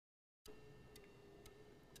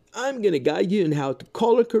I'm gonna guide you on how to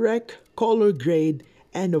color correct, color grade,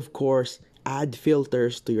 and of course, add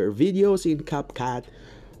filters to your videos in Capcut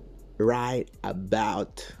right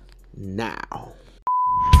about now.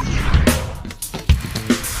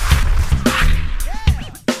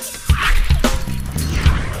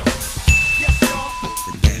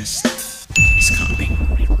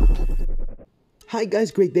 Hi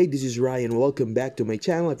guys, great day, this is Ryan. Welcome back to my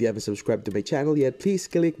channel. If you haven't subscribed to my channel yet, please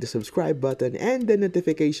click the subscribe button and the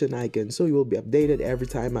notification icon so you will be updated every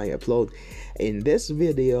time I upload. In this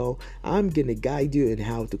video, I'm gonna guide you on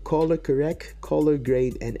how to color correct, color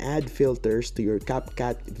grade, and add filters to your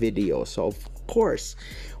CapCut video. So of course,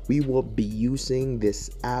 we will be using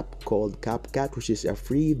this app called CapCut, which is a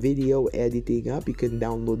free video editing app. You can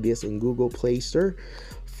download this in Google Play Store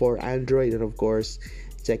for Android, and of course,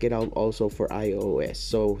 check it out also for iOS.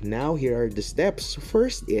 So now here are the steps.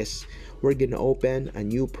 First is we're gonna open a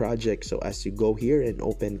new project. So as you go here and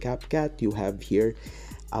open CapCut, you have here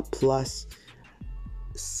a plus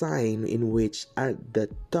sign in which at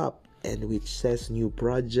the top and which says new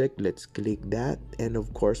project. Let's click that, and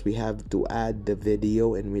of course we have to add the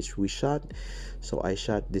video in which we shot. So I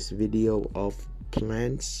shot this video of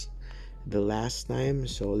plants the last time,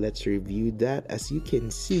 so let's review that. As you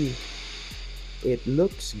can see, it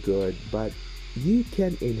looks good, but you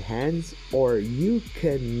can enhance or you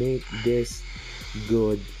can make this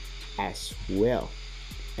good as well,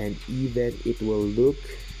 and even it will look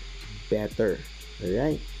better. All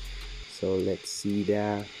right, so let's see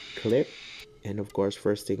the clip. And of course,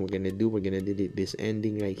 first thing we're gonna do, we're gonna delete this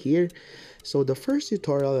ending right here. So the first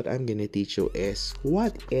tutorial that I'm gonna teach you is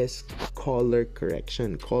what is color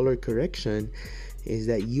correction. Color correction is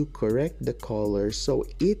that you correct the color so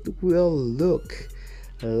it will look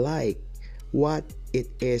like what it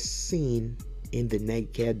is seen in the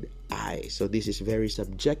naked eye. So this is very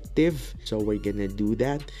subjective, so we're gonna do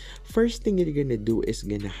that. First thing you're gonna do is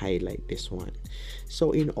gonna highlight this one.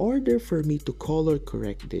 So in order for me to color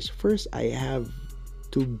correct this, first I have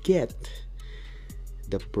to get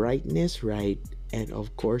the brightness right, and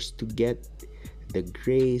of course to get the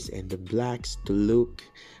grays and the blacks to look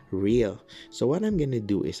real. So what I'm gonna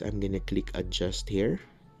do is I'm gonna click adjust here,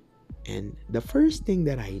 and the first thing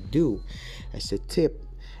that I do as a tip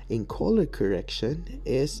in color correction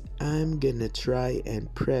is I'm gonna try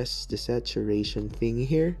and press the saturation thing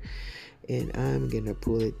here, and I'm gonna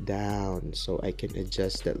pull it down so I can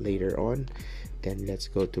adjust that later on. Then let's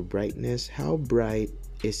go to brightness. How bright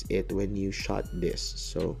is it when you shot this?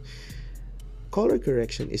 So color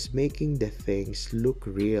correction is making the things look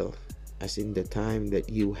real as in the time that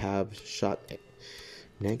you have shot it.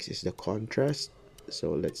 Next is the contrast.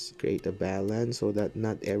 So let's create a balance so that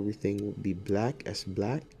not everything will be black as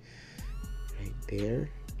black. Right there,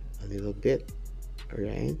 a little bit.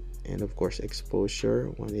 Alright, and of course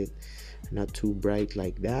exposure, want it not too bright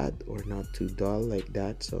like that or not too dull like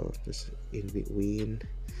that, so just in between.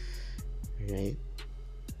 Right,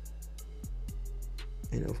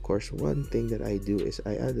 and of course one thing that I do is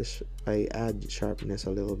I add sharpness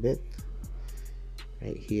a little bit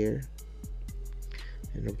right here,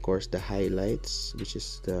 and of course the highlights, which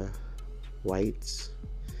is the whites.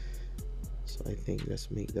 So I think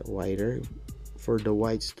let's make that whiter for the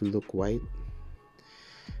whites to look white.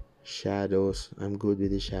 Shadows, I'm good with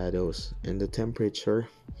the shadows, and the temperature,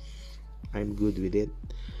 I'm good with it.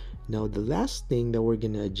 Now the last thing that we're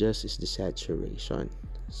gonna adjust is the saturation.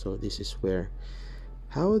 So this is where,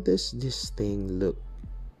 how does this thing look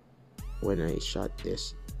when I shot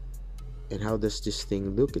this, and how does this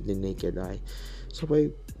thing look at the naked eye? So if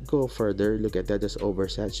I go further, look at that, that's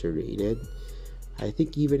oversaturated. I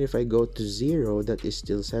think even if I go to 0, that is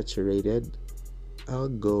still saturated. I'll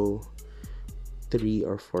go 3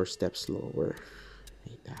 or 4 steps lower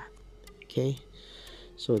like that. Okay,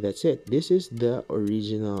 so that's it. This is the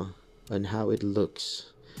original on how it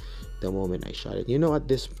looks the moment I shot it. You know, at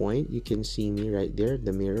this point you can see me right there,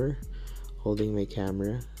 the mirror, holding my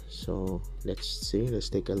camera. So let's see, let's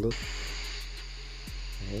take a look.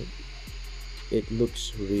 Right, it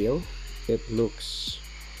looks real. It looks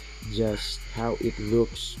just how it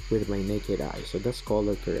looks with my naked eye. So that's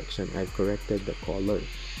color correction. I've corrected the color.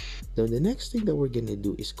 Now the next thing that we're gonna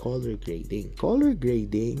do is color grading. Color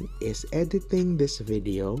grading is editing this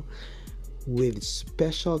video with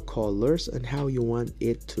special colors and how you want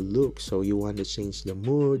it to look. So you want to change the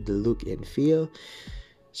mood, the look and feel.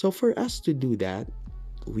 So for us to do that,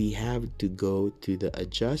 we have to go to the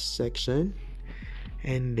adjust section,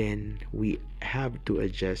 and then we have to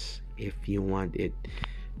adjust if you want it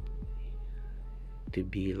to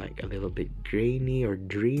be like a little bit grainy or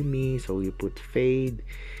dreamy, so you put fade.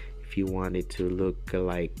 If you want it to look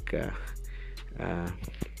like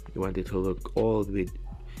You want it to look old with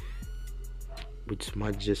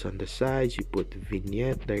smudges on the sides, you put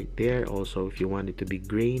vignette right there. Also, if you want it to be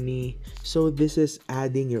grainy, so this is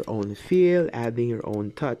adding your own feel, adding your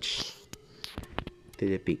own touch to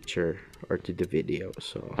the picture or to the video.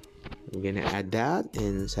 So we're gonna add that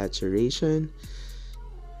in saturation.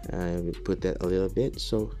 We put that a little bit.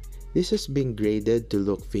 So this has been graded to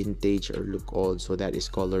look vintage or look old, so that is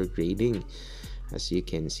color grading, as you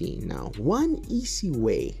can see. Now, one easy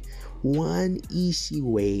way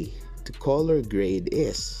to color grade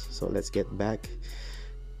is, so let's get back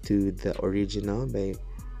to the original by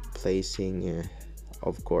placing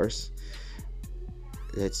of course,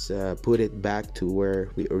 let's put it back to where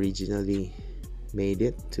we originally made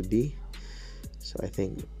it to be. So I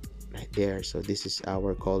think right there. So this is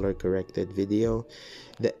our color corrected video.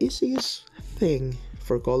 The easiest thing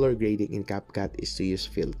for color grading in Capcut is to use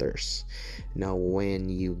filters. Now when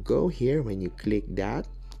you go here, when you click that,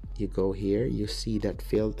 you go here, you see that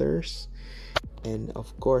filters, and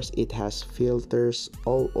of course it has filters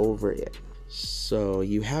all over it. So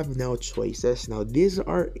you have now choices. Now these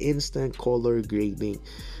are instant color grading.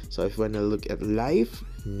 So if you want to look at life,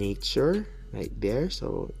 nature right there,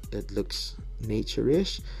 so it looks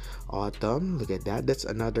nature-ish. Autumn, look at that, that's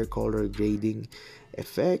another color grading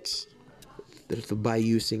effects by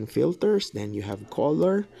using filters. Then you have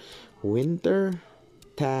color, winter,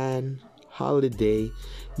 tan, holiday.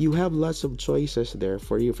 You have lots of choices there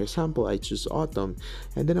for you. For example, I choose autumn,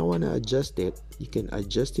 and then I want to adjust it. You can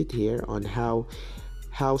adjust it here on how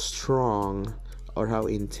strong or how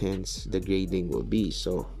intense the grading will be.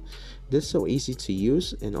 So this is so easy to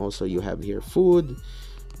use. And also you have here food,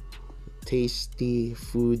 tasty,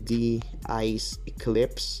 foodie, ice,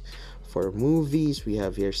 eclipse. For movies, we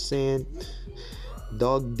have here scent,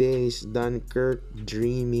 dog days, Dunkirk,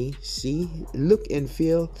 dreamy. See, look and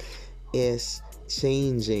feel is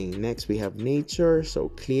changing. Next we have nature, so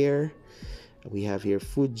clear. We have here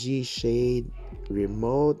Fuji, shade,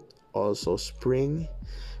 remote, also spring.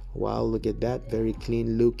 Wow, look at that, very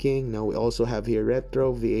clean looking. Now we also have here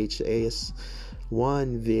retro, VHS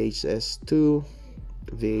 1, VHS 2,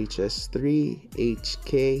 VHS 3,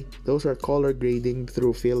 HK. Those are color grading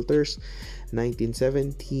through filters.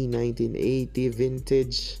 1970, 1980,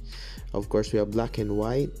 vintage. Of course we have black and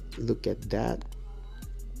white. Look at that.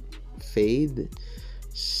 Fade,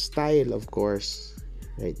 style, of course,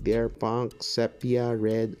 right there, punk, sepia,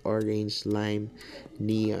 red, orange, lime,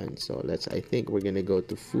 neon. So I think we're gonna go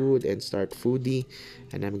to food and start foodie,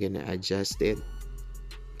 and I'm gonna adjust it.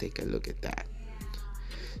 Take a look at that.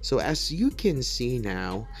 So as you can see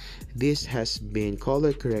now, this has been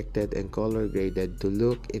color corrected and color graded to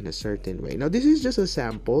look in a certain way. Now this is just a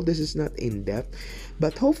sample, this is not in depth,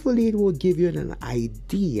 but hopefully it will give you an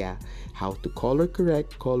idea how to color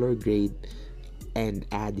correct, color grade, and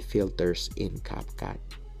add filters in Capcut.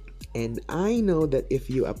 And I know that if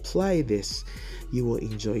you apply this, you will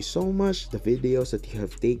enjoy so much the videos that you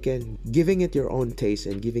have taken, giving it your own taste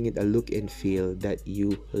and giving it a look and feel that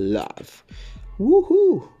you love.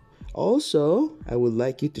 Woohoo! Also, I would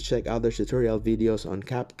like you to check other tutorial videos on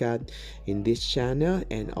Capcut in this channel.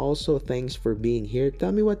 And also, thanks for being here.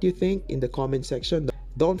 Tell me what you think in the comment section.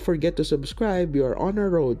 Don't forget to subscribe. You are on a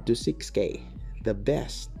road to 6K. The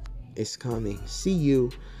best is coming. See you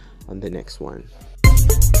on the next one.